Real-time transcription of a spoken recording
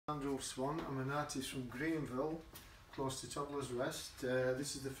Swan. I'm an artist from Greenville, close to Toddler's Rest.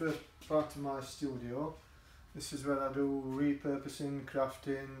 This is the first part of my studio. This is where I do repurposing,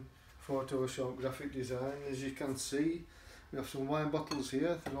 crafting, Photoshop, graphic design. As you can see, we have some wine bottles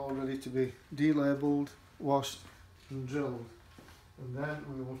here. They're all ready to be delabelled, washed and drilled. And then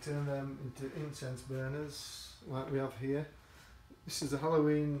we will turn them into incense burners like we have here. This is the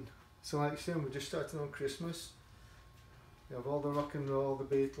Halloween selection. We're just starting on Christmas. We have all the rock and roll, the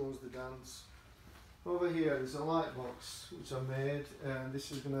Beatles, the dance. Over here is a light box which I made, and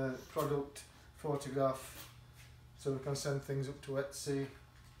this is going to product photograph so we can send things up to Etsy,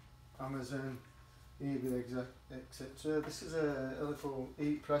 Amazon, eBay, etc. This is a little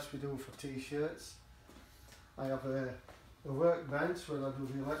heat press we do for t-shirts. I have a workbench where I do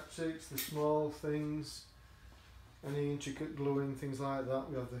the electrics, the small things, any intricate gluing, things like that.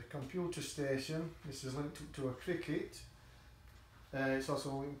 We have the computer station. This is linked up to a Cricut. It's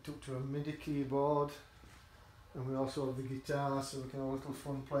also linked up to a MIDI keyboard, and we also have the guitar so we can have a little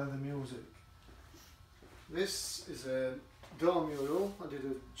fun playing the music. This is a door mural. I did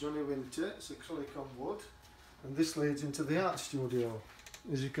a Johnny Winter. It's acrylic on wood, and this leads into the art studio.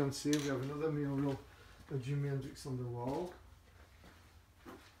 As you can see, we have another mural of Jimi Hendrix on the wall.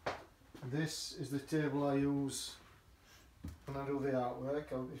 This is the table I use when I do the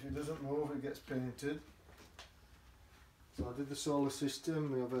artwork. If it doesn't move, it gets painted. So I did the solar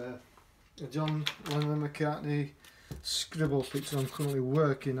system. We have a John Lennon McCartney scribble picture I'm currently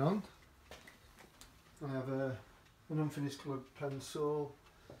working on. I have an unfinished coloured pencil.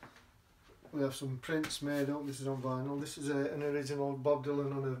 We have some prints made up. This is on vinyl. This is an original Bob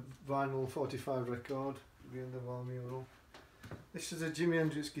Dylan on a vinyl 45 record behind the wall mural. This is a Jimi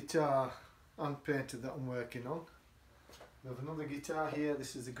Hendrix guitar hand painted that I'm working on. We have another guitar here.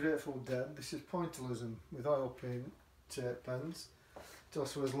 This is the Grateful Dead. This is Pointillism with oil paint pens. It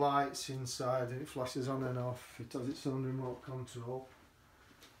also has lights inside and it flashes on and off. It has its own remote control.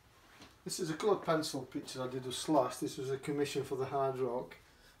 This is a coloured pencil picture I did of Slash. This was a commission for the Hard Rock.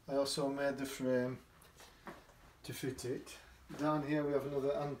 I also made the frame to fit it. Down here we have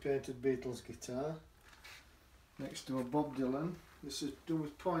another hand-painted Beatles guitar. Next to a Bob Dylan. This is done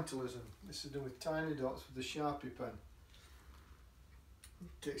with Pointillism. This is done with tiny dots with a Sharpie pen.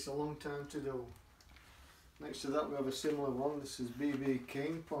 It takes a long time to do. Next to that we have a similar one. This is B.B.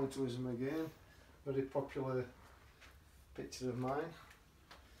 King, Pointillism again. Very popular picture of mine.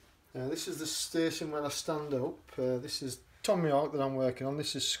 This is the station where I stand up. This is Tom York that I'm working on.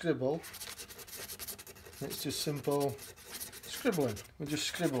 This is Scribble. It's just simple scribbling. We just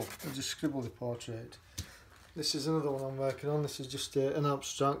scribble the portrait. This is another one I'm working on. This is just an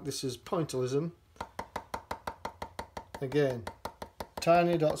abstract. This is Pointillism. Again,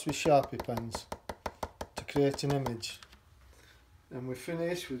 tiny dots with Sharpie pens to create an image. And we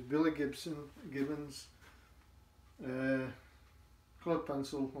finish with Billy Gibbons coloured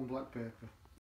pencil on black paper.